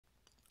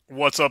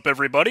What's up,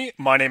 everybody?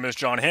 My name is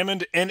John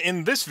Hammond, and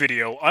in this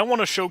video, I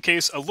want to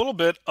showcase a little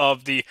bit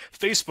of the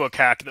Facebook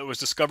hack that was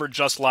discovered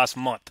just last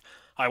month.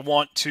 I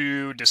want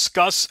to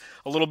discuss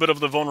a little bit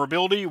of the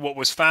vulnerability, what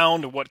was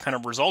found, what kind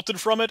of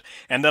resulted from it,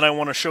 and then I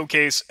want to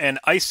showcase an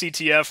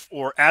ICTF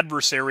or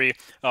adversary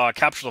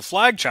capture the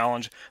flag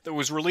challenge that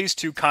was released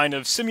to kind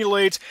of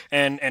simulate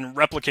and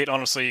replicate,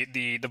 honestly,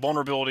 the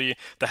vulnerability,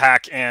 the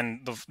hack,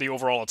 and the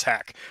overall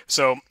attack.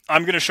 So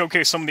I'm going to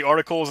showcase some of the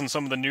articles and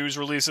some of the news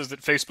releases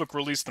that Facebook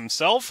released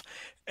themselves,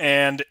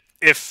 and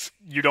if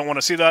you don't want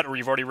to see that or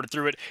you've already read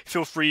through it,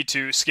 feel free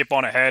to skip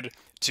on ahead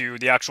to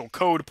the actual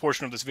code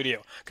portion of this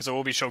video, because I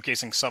will be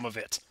showcasing some of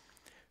it.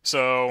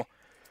 So,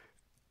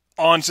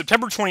 on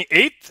September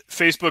 28th,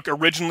 Facebook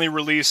originally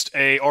released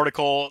an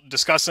article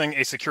discussing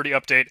a security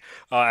update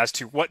as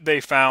to what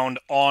they found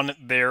on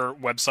their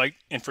website,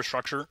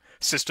 infrastructure,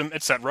 system,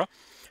 etc.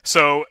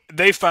 So,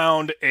 they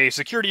found a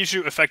security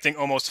issue affecting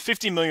almost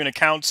 50 million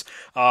accounts,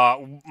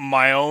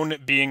 my own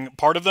being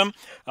part of them.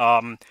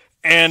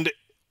 And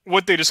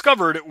what they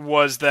discovered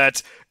was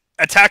that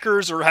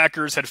attackers or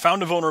hackers had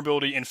found a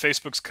vulnerability in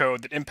Facebook's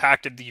code that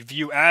impacted the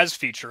View As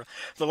feature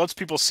that lets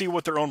people see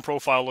what their own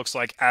profile looks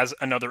like as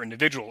another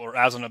individual or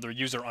as another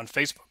user on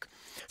Facebook.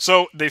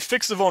 So they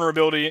fixed the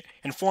vulnerability,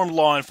 informed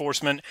law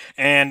enforcement,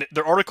 and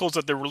their articles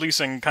that they're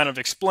releasing kind of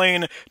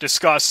explain,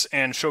 discuss,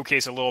 and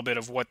showcase a little bit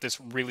of what this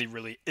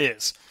really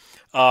is.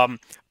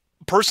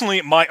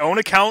 Personally, my own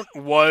account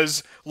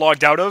was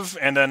logged out of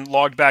and then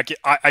logged back.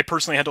 I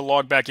personally had to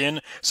log back in,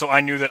 so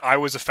I knew that I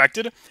was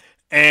affected.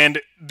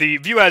 And the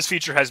View As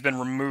feature has been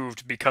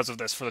removed because of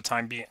this for the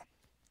time being.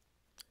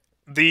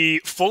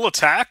 The full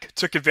attack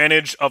took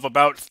advantage of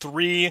about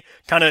 3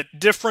 kind of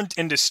different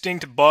and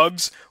distinct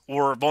bugs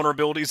or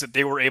vulnerabilities that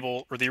they were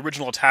able, or the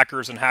original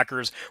attackers and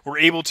hackers were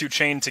able to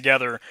chain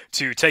together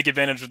to take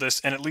advantage of this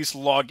and at least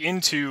log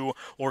into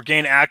or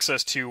gain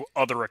access to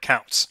other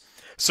accounts.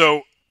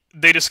 So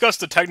they discussed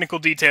the technical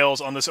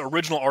details on this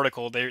original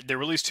article. They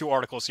released 2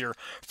 articles here.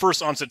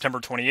 First on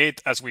September 28th,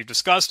 as we've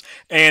discussed,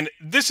 and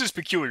this is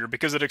peculiar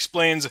because it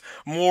explains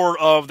more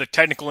of the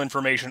technical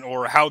information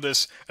or how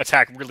this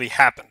attack really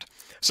happened.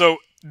 So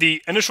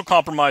the initial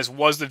compromise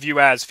was the View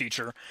As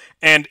feature,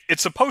 and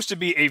it's supposed to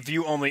be a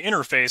view-only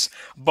interface,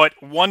 but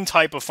one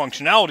type of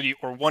functionality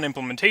or one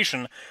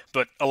implementation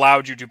that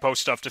allowed you to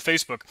post stuff to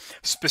Facebook.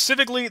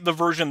 Specifically, the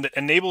version that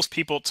enables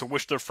people to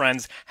wish their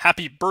friends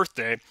happy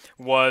birthday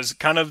was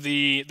kind of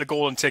the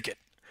golden ticket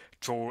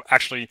to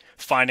actually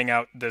finding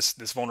out this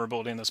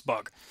vulnerability and this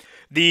bug.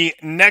 The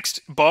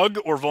next bug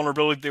or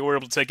vulnerability they were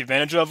able to take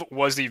advantage of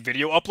was the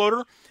video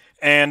uploader,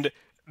 and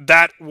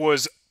that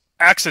was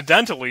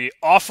accidentally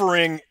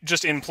offering,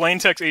 just in plain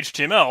text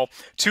HTML,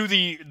 to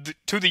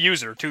the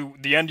user, to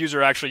the end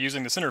user actually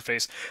using this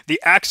interface, the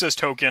access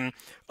token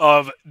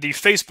of the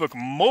Facebook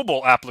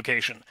mobile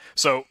application.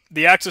 So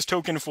the access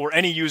token for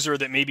any user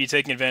that may be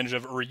taking advantage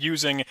of or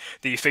using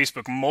the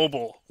Facebook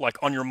mobile, like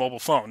on your mobile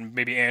phone,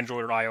 maybe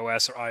Android or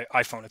iOS or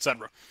iPhone,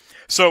 etc.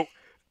 So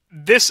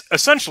this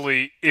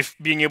essentially, if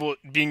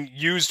being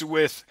used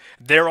with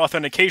their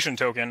authentication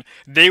token,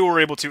 they were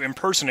able to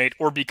impersonate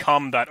or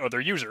become that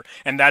other user,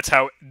 and that's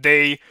how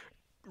they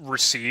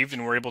received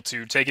and were able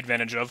to take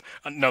advantage of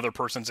another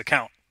person's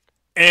account.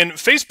 And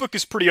Facebook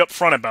is pretty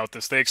upfront about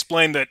this. They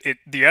explained that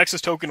the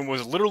access token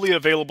was literally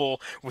available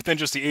within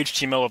just the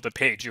HTML of the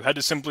page. You had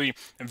to simply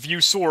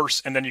view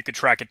source, and then you could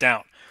track it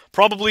down.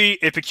 Probably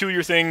a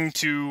peculiar thing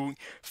to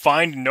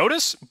find and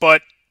notice,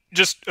 but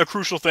just a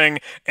crucial thing.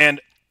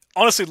 And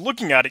honestly,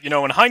 looking at it,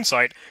 in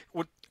hindsight,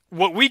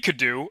 what we could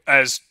do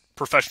as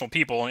professional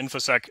people,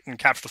 InfoSec and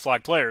Capture the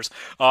Flag players,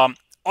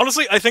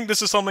 honestly, I think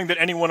this is something that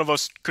any one of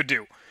us could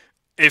do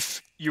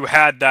if you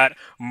had that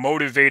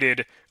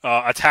motivated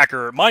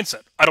attacker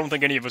mindset. I don't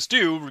think any of us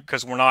do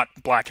because we're not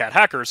black hat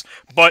hackers,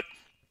 but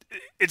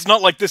it's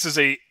not like this is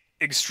a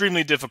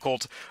extremely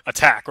difficult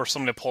attack or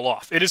something to pull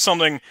off. It is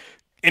something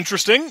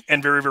interesting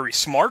and very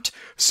smart,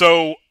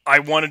 so I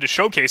wanted to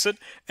showcase it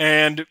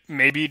and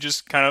maybe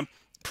just kind of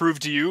prove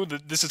to you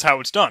that this is how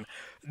it's done.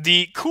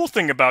 The cool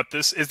thing about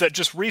this is that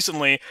just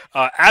recently,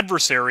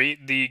 Adversary,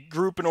 the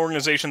group and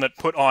organization that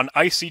put on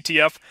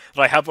ICTF,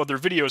 that I have other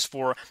videos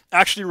for,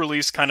 actually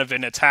released kind of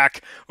an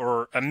attack,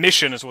 or a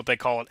mission is what they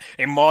call it,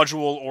 a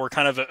module or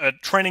kind of a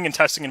training and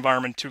testing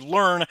environment to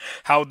learn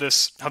how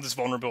this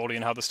vulnerability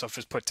and how this stuff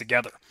is put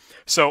together.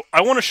 So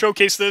I want to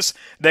showcase this.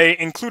 They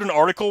include an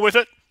article with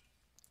it.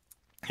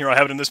 Here I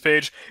have it in this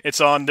page. It's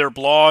on their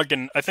blog,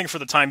 and I think for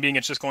the time being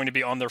it's just going to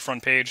be on their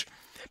front page,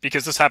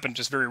 because this happened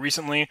just very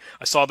recently.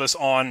 I saw this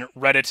on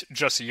Reddit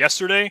just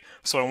yesterday,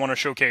 so I want to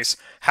showcase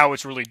how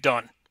it's really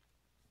done.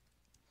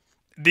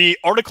 The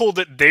article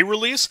that they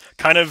release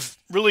kind of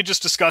really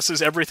just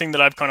discusses everything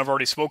that I've kind of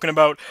already spoken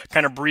about,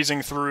 kind of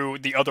breezing through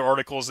the other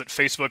articles that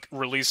Facebook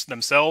released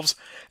themselves,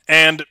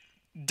 and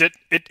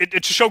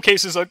it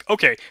showcases, like,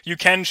 okay, you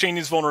can chain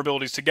these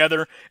vulnerabilities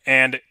together,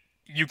 and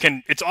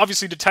it's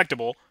obviously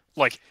detectable.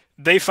 Like,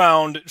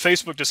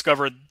 Facebook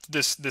discovered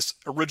this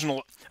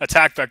original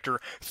attack vector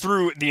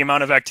through the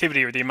amount of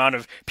activity or the amount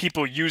of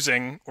people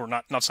using, or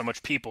not so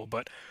much people,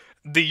 but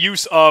the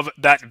use of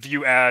that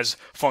view as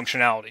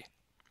functionality.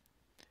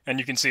 And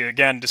you can see,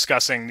 again,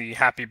 discussing the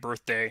happy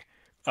birthday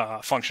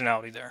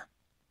functionality there.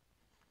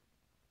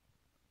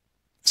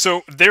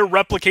 So their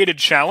replicated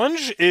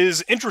challenge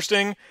is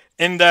interesting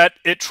in that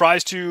it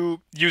tries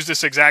to use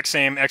this exact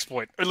same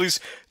exploit, at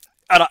least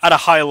at a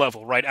high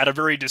level, right? At a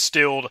very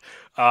distilled,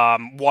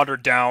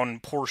 watered down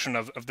portion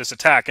of this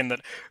attack, and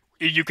that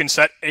you can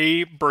set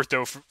a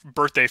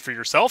birthday for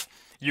yourself.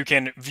 You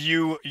can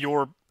view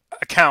your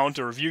account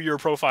or view your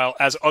profile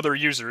as other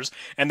users,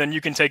 and then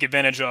you can take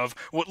advantage of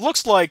what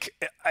looks like,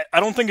 I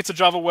don't think it's a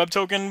Java Web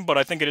Token, but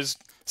I think it is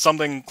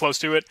something close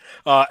to it,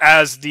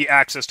 as the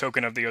access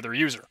token of the other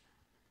user.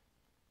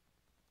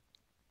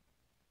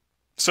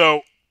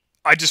 So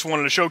I just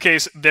wanted to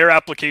showcase their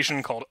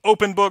application called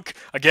OpenBook.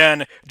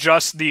 Again,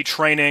 just the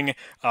training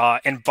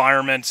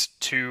environment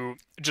to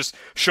just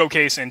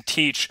showcase and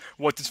teach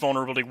what this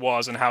vulnerability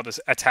was and how this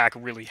attack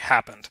really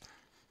happened.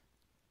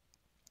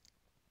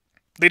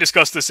 They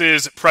discuss this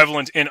is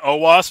prevalent in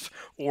OWASP,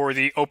 or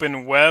the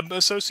Open Web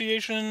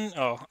Association.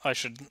 Oh, I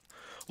should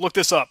look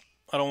this up.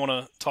 I don't want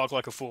to talk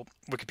like a fool.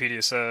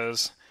 Wikipedia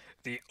says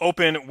the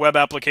Open Web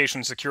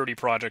Application Security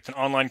Project, an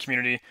online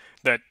community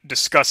that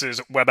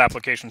discusses web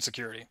application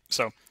security.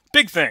 So,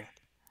 big thing.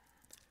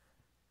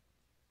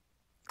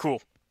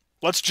 Cool.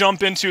 Let's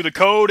jump into the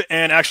code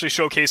and actually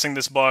showcasing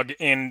this bug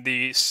in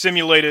the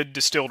simulated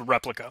distilled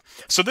replica.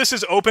 So this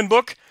is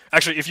OpenBook.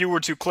 Actually, if you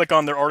were to click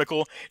on their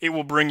article, it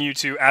will bring you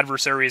to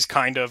adversaries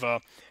kind of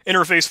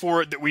interface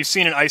for it that we've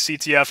seen in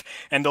ICTF,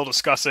 and they'll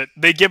discuss it.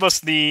 They give us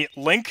the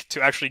link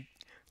to actually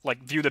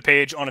view the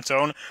page on its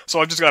own. So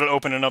I've just got to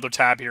open another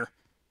tab here.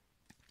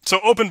 So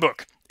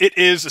OpenBook. It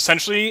is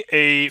essentially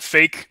a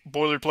fake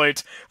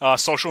boilerplate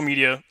social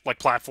media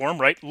platform,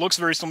 right? Looks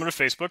very similar to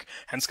Facebook,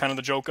 hence kind of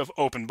the joke of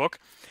OpenBook.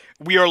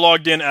 We are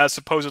logged in as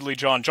supposedly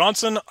John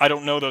Johnson. I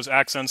don't know those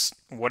accents,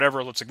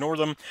 whatever, let's ignore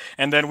them.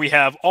 And then we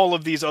have all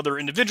of these other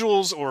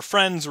individuals or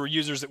friends or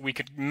users that we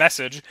could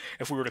message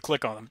if we were to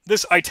click on them.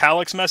 This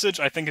italics message,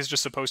 I think, is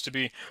just supposed to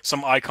be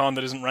some icon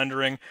that isn't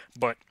rendering,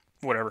 but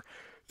whatever.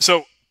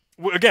 So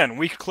again,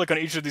 we could click on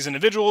each of these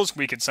individuals,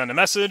 we could send a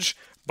message,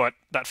 but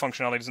that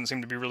functionality doesn't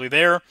seem to be really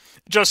there.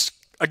 Just,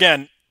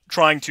 again,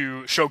 trying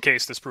to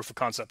showcase this proof of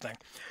concept thing.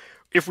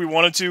 If we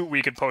wanted to,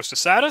 we could post a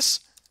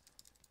status,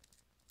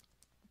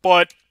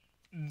 but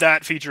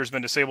that feature has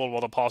been disabled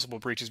while the possible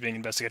breach is being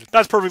investigated.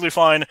 That's perfectly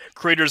fine.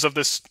 Creators of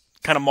this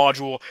kind of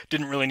module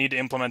didn't really need to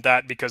implement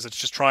that because it's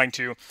just trying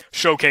to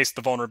showcase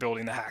the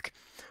vulnerability in the hack.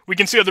 We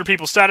can see other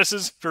people's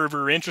statuses, very,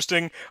 very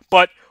interesting,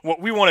 but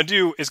what we want to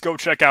do is go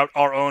check out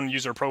our own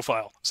user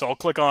profile. So I'll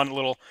click on a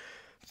little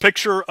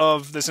picture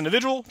of this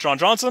individual, John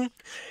Johnson.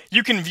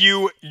 You can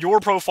view your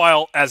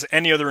profile as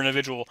any other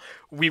individual.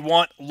 We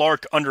want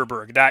Lark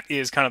Underberg. That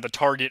is kind of the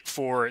target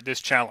for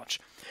this challenge.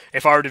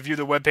 If I were to view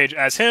the web page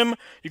as him,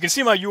 you can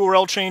see my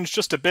URL changed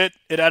just a bit.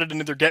 It added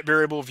another get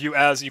variable, view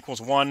as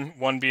equals 1,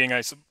 1 being,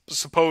 I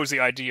suppose, the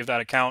ID of that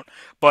account.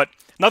 But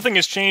nothing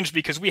has changed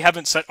because we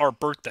haven't set our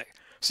birthday.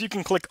 So you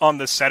can click on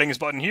the settings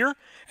button here,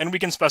 and we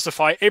can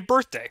specify a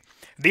birthday.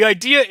 The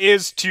idea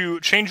is to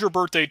change your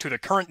birthday to the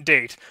current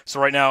date. So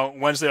right now,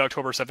 Wednesday,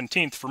 October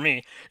 17th for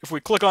me. If we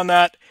click on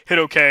that, hit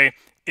OK,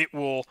 it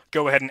will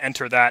go ahead and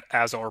enter that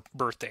as our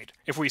birth date.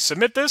 If we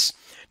submit this,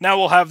 now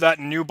we'll have that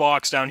new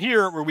box down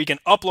here where we can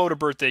upload a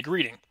birthday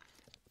greeting,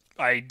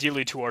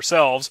 ideally to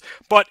ourselves.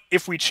 But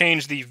if we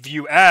change the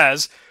view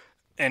as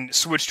and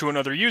switch to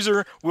another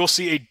user, we'll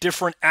see a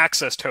different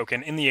access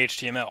token in the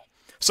HTML.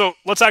 So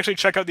let's actually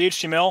check out the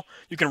HTML.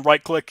 You can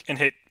right-click and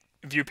hit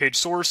View Page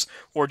Source,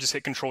 or just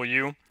hit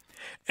Control-U.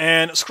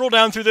 And scroll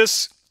down through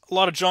this. A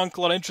lot of junk,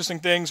 a lot of interesting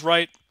things,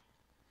 right?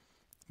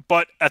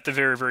 But at the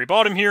very, very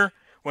bottom here,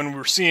 when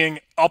we're seeing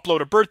upload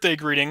a birthday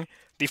greeting,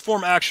 the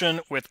form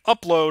action with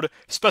upload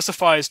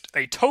specifies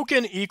a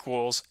token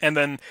equals, and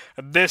then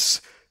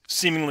this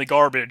seemingly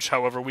garbage,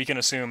 however, we can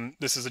assume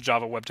this is a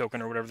Java Web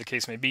Token or whatever the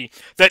case may be,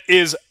 that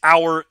is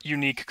our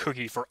unique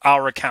cookie for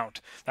our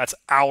account. That's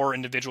our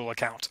individual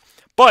account.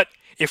 But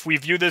if we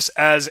view this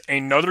as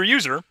another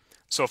user,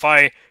 so if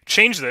I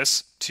change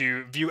this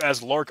to view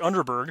as Lark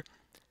Underberg,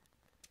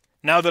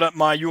 now that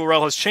my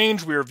URL has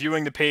changed, we are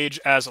viewing the page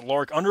as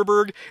Lark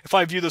Underberg. If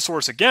I view the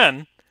source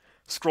again,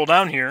 scroll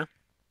down here,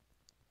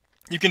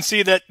 you can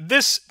see that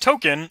this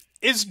token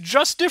is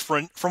just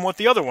different from what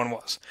the other one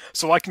was.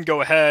 So I can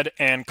go ahead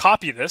and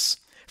copy this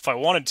if I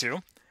wanted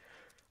to.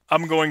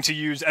 I'm going to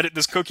use Edit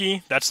This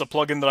Cookie. That's the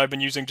plugin that I've been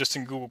using just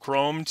in Google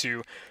Chrome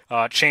to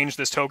change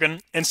this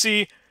token. And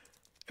see,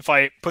 if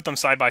I put them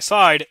side by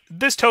side,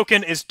 this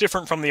token is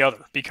different from the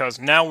other because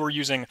now we're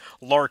using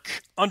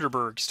Lark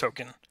Underberg's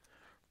token.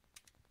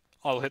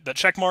 I'll hit that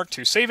check mark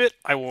to save it.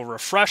 I will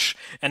refresh,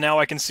 and now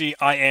I can see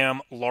I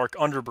am Lark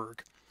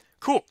Underberg.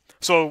 Cool.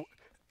 So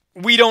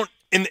we don't,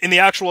 in the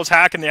actual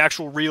attack, in the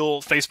actual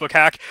real Facebook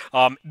hack,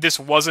 this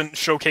wasn't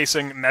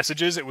showcasing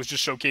messages. It was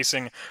just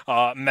showcasing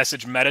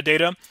message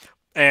metadata.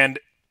 And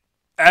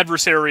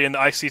adversary and the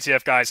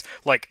ICTF guys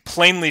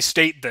plainly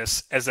state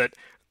this as that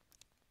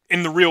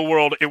in the real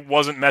world, it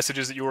wasn't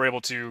messages that you were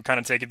able to kind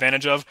of take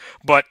advantage of,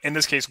 but in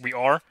this case, we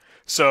are.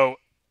 So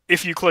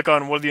if you click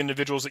on one of the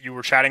individuals that you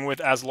were chatting with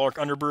as Lark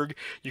Underberg,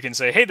 you can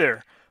say, hey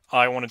there,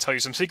 I want to tell you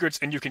some secrets,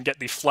 and you can get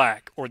the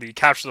flag, or the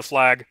capture the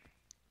flag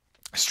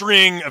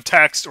string of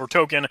text or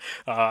token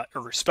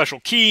or special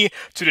key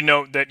to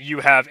denote that you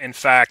have, in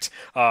fact,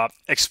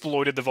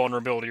 exploited the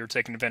vulnerability or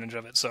taken advantage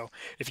of it. So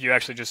if you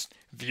actually just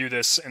view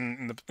this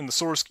in the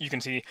source, you can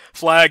see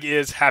flag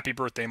is happy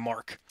birthday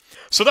Mark.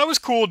 So that was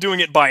cool doing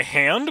it by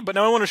hand, but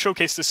now I want to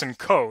showcase this in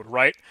code,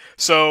 right?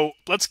 So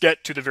let's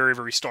get to the very,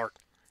 very start.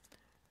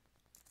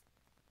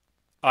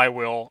 I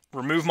will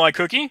remove my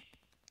cookie,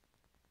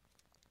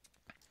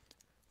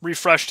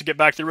 refresh to get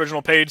back to the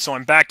original page, so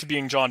I'm back to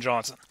being John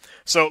Johnson.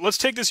 So let's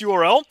take this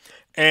URL,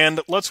 and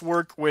let's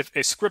work with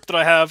a script that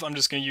I have. I'm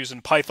just going to use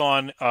in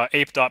Python,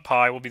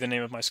 ape.py will be the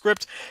name of my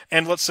script,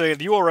 and let's say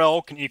the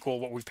URL can equal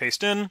what we've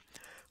pasted in.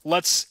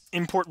 Let's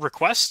import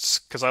requests,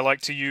 because I like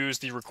to use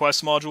the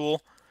request module.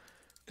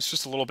 It's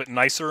just a little bit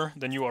nicer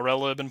than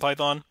URLlib in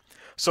Python.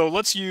 So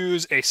let's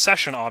use a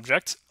session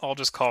object. I'll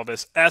just call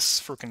this S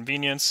for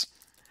convenience.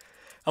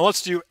 And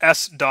let's do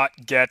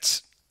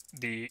s.get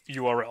the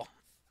URL.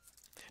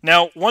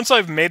 Now, once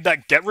I've made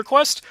that GET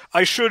request,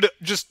 I should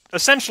just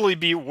essentially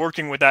be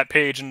working with that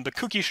page, and the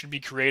cookie should be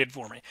created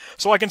for me.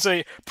 So I can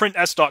say print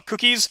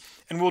s.cookies,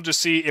 and we'll just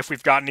see if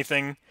we've got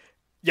anything.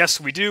 Yes,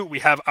 we do. We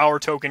have our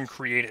token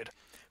created.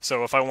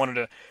 So if I wanted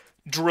to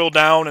drill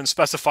down and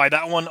specify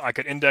that one, I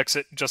could index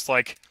it just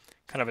like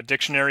kind of a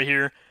dictionary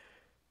here.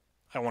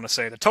 I want to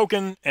say the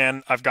token,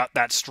 and I've got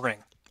that string.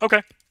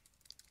 Okay.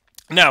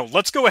 Now,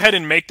 let's go ahead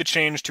and make the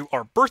change to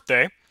our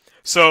birthday.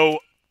 So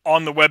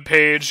on the web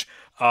page,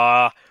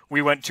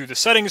 we went to the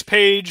settings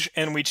page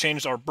and we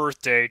changed our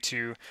birthday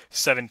to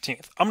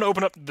 17th. I'm going to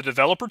open up the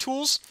developer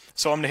tools.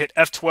 So I'm going to hit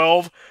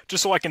F12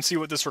 just so I can see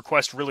what this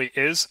request really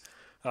is.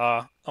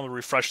 I'm going to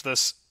refresh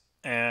this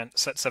and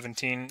set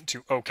 17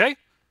 to OK.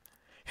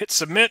 Hit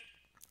submit.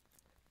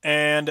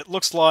 And it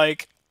looks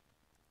like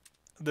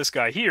this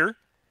guy here.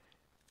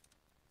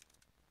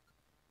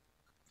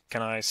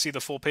 Can I see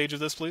the full page of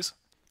this, please?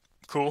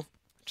 Cool.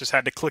 Just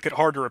had to click it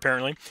harder,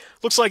 apparently.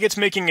 Looks like it's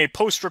making a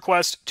post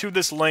request to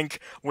this link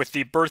with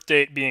the birth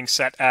date being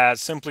set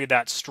as simply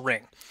that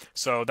string.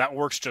 So that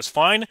works just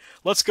fine.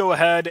 Let's go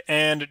ahead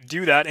and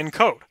do that in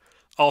code.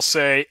 I'll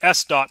say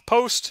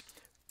s.post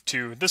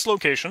to this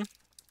location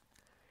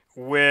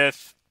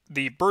with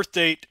the birth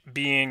date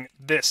being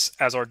this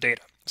as our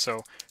data.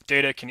 So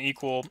data can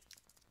equal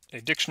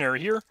a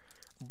dictionary here,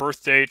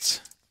 birth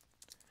date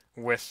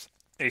with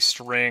a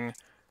string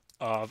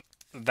of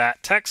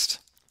that text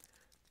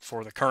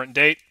for the current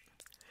date.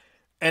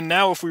 And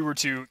now if we were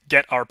to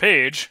get our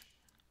page,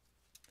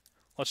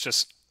 let's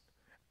just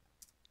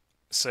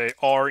say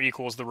r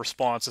equals the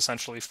response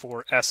essentially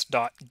for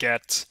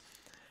s.get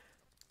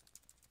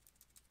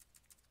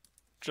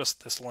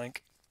just this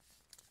link.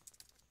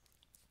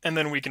 And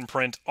then we can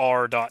print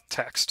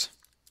r.text.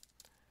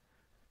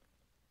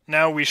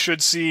 Now we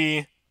should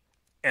see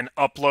an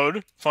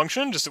upload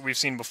function, just that we've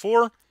seen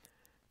before,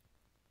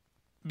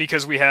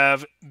 because we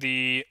have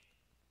the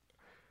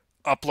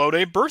upload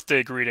a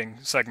birthday greeting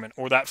segment,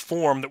 or that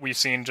form that we've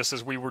seen just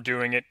as we were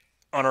doing it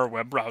on our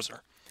web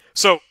browser.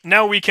 So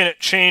now we can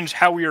change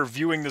how we are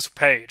viewing this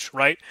page,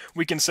 right?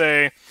 We can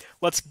say,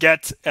 let's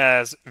get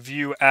as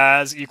view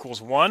as equals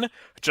 1,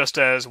 just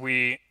as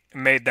we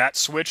made that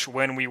switch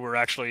when we were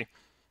actually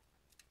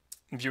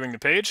viewing the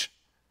page.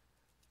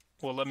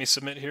 Well, let me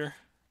submit here.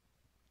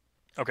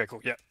 Okay,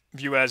 cool, yeah.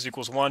 View as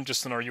equals 1,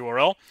 just in our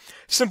URL.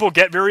 Simple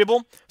get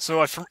variable.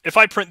 So if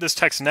I print this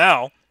text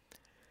now,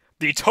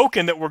 the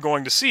token that we're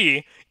going to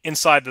see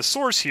inside the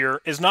source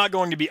here is not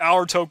going to be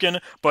our token,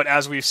 but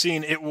as we've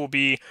seen, it will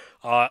be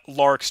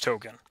Lark's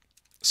token.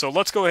 So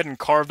let's go ahead and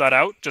carve that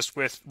out just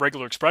with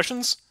regular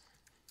expressions.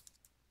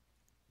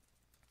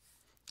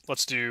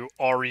 Let's do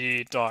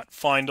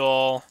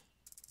re.findAll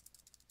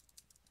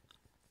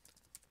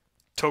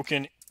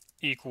token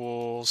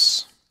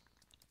equals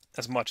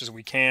as much as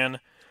we can,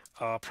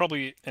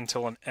 probably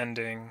until an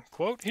ending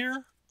quote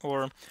here,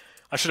 or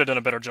I should have done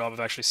a better job of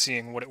actually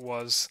seeing what it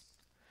was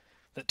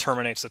that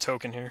terminates the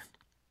token here.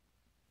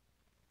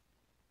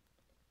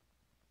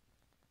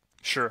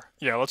 Sure,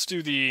 yeah, let's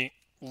do the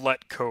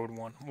let code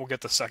one. We'll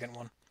get the second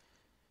one.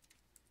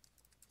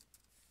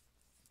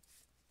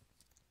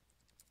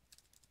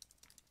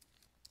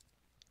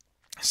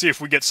 See if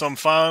we get some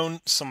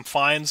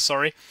fines,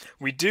 sorry.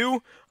 We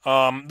do.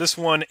 This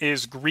one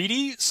is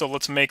greedy, so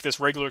let's make this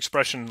regular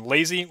expression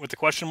lazy with the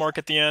question mark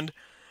at the end.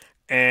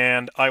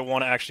 And I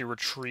want to actually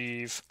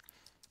retrieve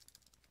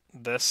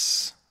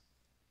this.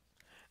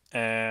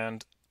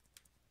 And,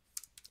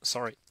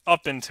 sorry,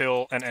 up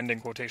until an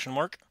ending quotation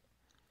mark.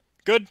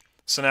 Good.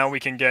 So now we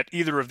can get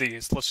either of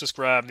these. Let's just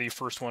grab the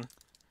first one.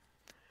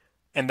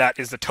 And that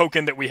is the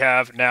token that we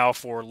have now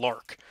for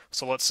Lark.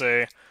 So let's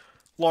say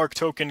Lark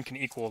token can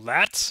equal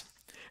that.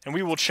 And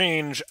we will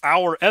change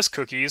our S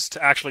cookies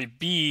to actually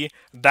be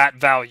that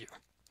value.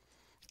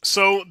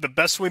 So the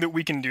best way that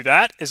we can do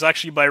that is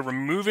actually by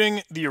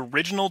removing the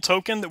original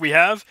token that we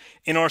have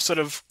in our set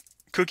of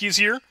cookies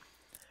here.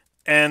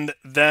 And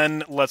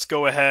then let's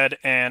go ahead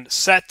and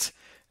set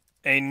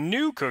a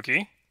new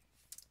cookie,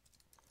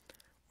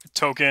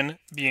 token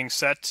being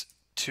set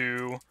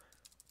to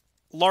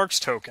Lark's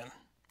token.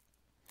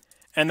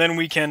 And then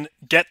we can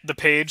get the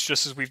page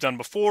just as we've done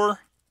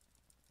before.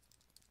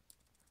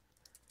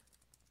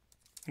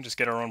 And just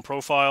get our own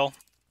profile.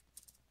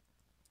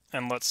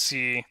 And let's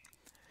see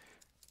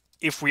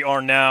if we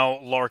are now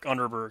Lark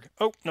Underberg.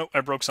 Oh, no,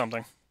 I broke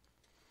something.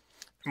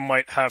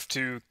 Might have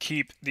to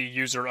keep the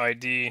user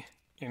ID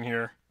in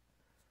here.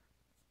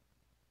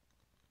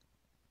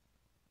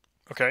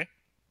 Okay.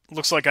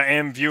 Looks like I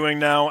am viewing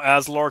now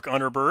as Lark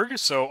Underberg,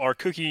 so our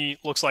cookie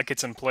looks like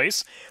it's in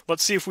place.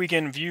 Let's see if we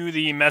can view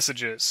the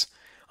messages.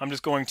 I'm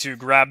just going to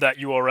grab that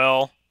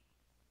URL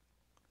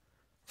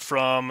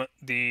from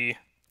the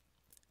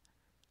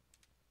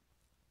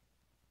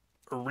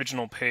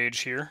original page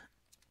here.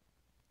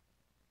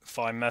 If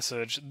I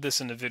message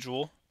this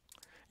individual,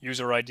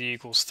 user ID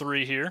equals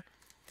 3 here.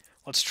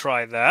 Let's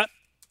try that.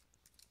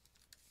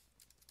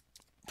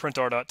 Print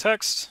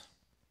r.text.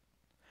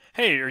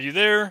 Hey, are you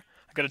there?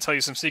 I've got to tell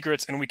you some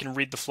secrets, and we can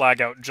read the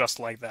flag out just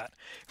like that.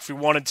 If we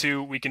wanted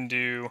to, we can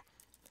do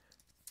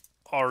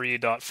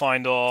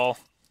re.findAll,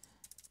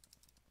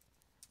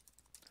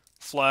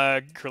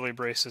 flag, curly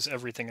braces,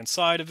 everything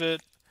inside of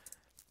it,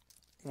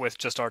 with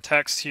just our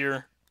text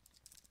here.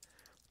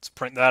 Let's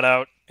print that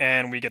out,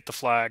 and we get the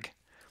flag.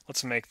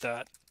 Let's make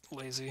that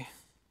lazy.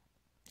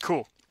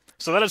 Cool.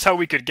 So that is how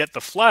we could get the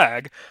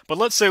flag, but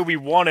let's say we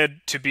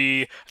wanted to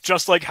be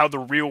just like how the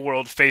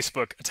real-world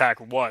Facebook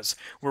attack was,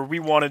 where we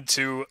wanted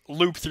to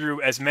loop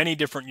through as many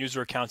different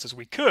user accounts as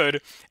we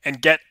could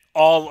and get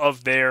all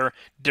of their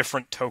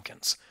different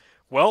tokens.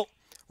 Well,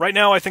 right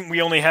now I think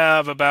we only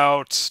have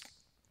about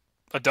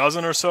a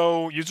dozen or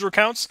so user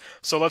accounts,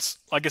 so let's,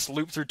 I guess,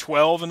 loop through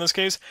 12 in this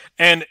case,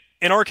 and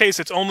in our case,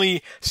 it's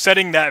only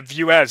setting that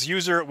view as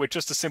user with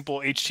just a simple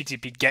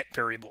HTTP GET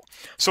variable.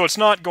 So it's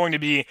not going to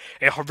be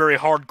a very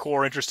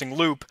hardcore, interesting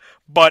loop,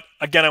 but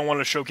again, I wanted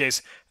to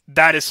showcase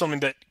that is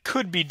something that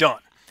could be done.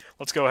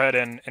 Let's go ahead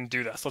and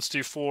do this. Let's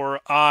do for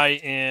I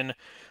in,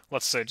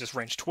 let's say, just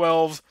range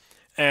 12,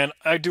 and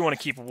I do want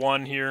to keep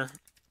 1 here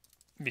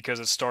because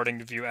it's starting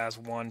to view as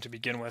 1 to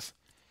begin with.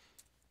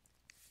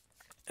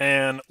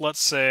 And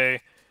let's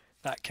say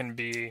that can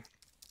be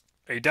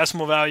a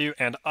decimal value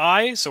and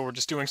I, so we're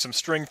just doing some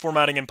string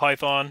formatting in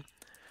Python.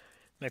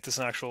 Make this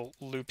an actual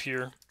loop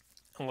here.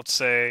 And let's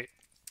say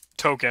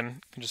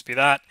token can just be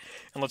that.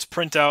 And let's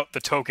print out the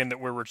token that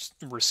we're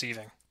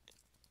receiving.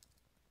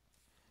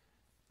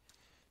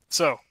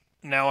 So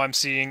now I'm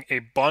seeing a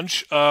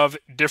bunch of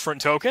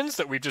different tokens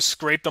that we've just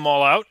scraped them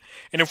all out.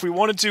 And if we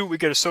wanted to, we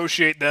could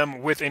associate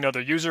them with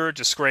another user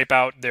to scrape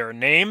out their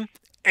name.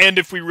 And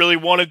if we really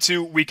wanted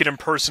to, we could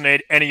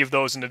impersonate any of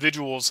those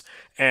individuals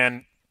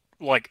and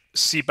like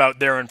seep out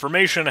their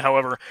information.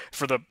 However,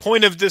 for the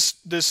point of this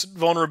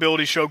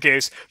vulnerability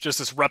showcase, just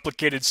this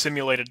replicated,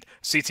 simulated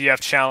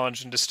CTF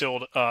challenge and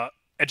distilled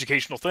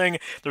educational thing,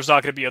 there's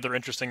not going to be other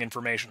interesting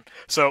information.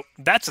 So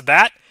that's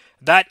that.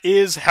 That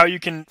is how you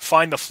can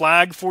find the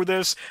flag for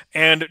this,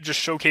 and just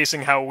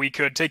showcasing how we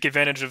could take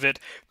advantage of it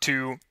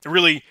to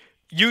really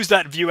use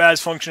that view as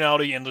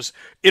functionality and just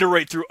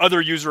iterate through other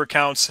user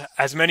accounts,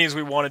 as many as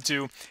we wanted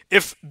to.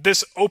 If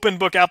this open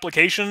book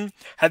application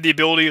had the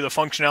ability, the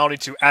functionality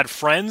to add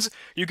friends,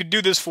 you could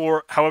do this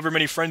for however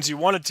many friends you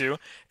wanted to,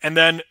 and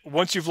then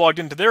once you've logged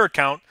into their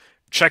account,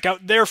 check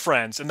out their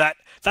friends, and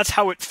that's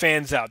how it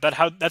fans out.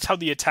 That's how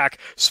the attack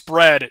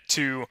spread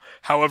to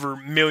however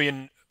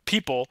million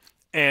people,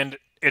 and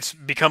it's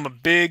become a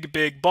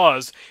big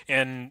buzz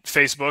in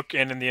Facebook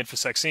and in the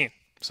InfoSec scene.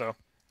 So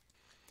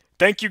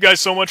thank you guys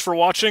so much for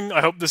watching.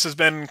 I hope this has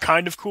been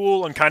kind of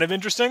cool and kind of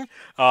interesting.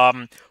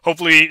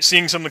 Hopefully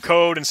seeing some of the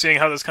code and seeing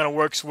how this kind of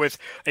works with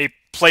a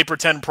play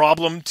pretend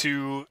problem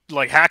to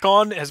like hack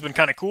on has been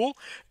kind of cool.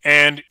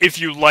 And if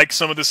you like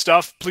some of this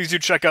stuff, please do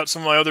check out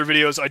some of my other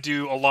videos. I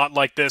do a lot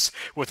like this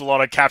with a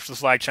lot of capture the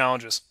flag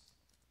challenges.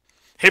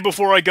 Hey,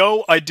 before I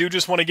go, I do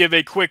just want to give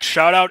a quick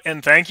shout out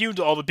and thank you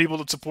to all the people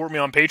that support me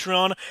on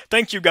Patreon.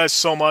 Thank you guys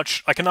so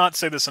much. I cannot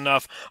say this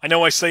enough. I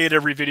know I say it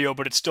every video,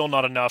 but it's still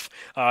not enough.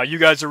 You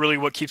guys are really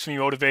what keeps me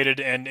motivated,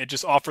 and it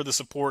just offer the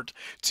support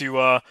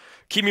to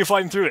keep me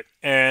fighting through it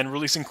and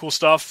releasing cool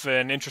stuff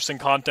and interesting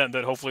content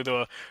that hopefully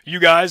you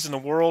guys and the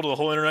world, the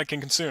whole internet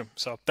can consume.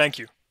 So thank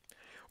you.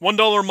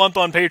 $1 a month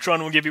on Patreon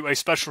will give you a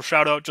special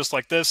shout out just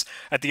like this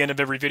at the end of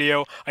every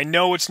video. I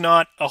know it's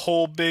not a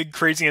whole big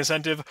crazy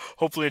incentive.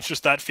 Hopefully it's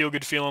just that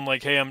feel-good feeling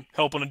like, hey, I'm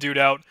helping a dude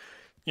out,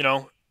 you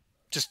know,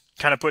 just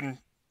kind of putting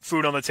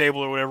food on the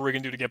table or whatever we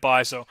can do to get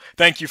by. So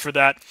thank you for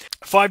that.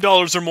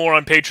 $5 or more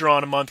on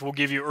Patreon a month will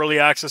give you early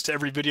access to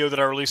every video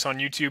that I release on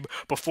YouTube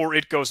before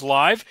it goes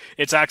live.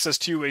 It's access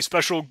to a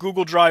special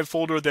Google Drive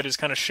folder that is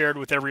kind of shared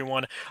with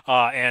everyone,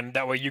 and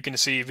that way you can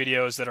see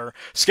videos that are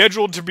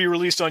scheduled to be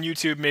released on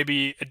YouTube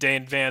maybe a day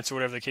in advance or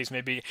whatever the case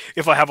may be,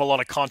 if I have a lot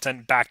of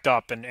content backed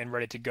up and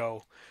ready to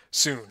go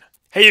soon.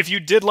 Hey, if you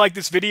did like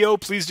this video,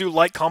 please do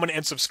like, comment,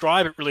 and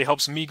subscribe. It really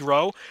helps me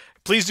grow.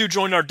 Please do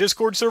join our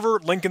Discord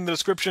server, link in the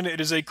description. It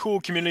is a cool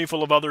community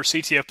full of other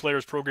CTF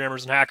players,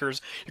 programmers, and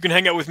hackers. You can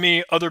hang out with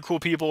me, other cool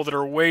people that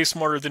are way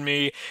smarter than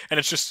me, and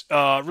it's just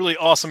a really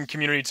awesome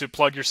community to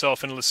plug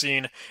yourself into the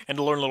scene and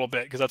to learn a little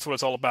bit, because that's what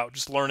it's all about,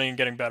 just learning and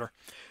getting better.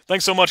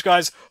 Thanks so much,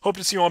 guys. Hope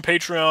to see you on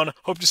Patreon.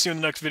 Hope to see you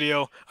in the next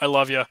video. I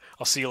love you.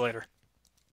 I'll see you later.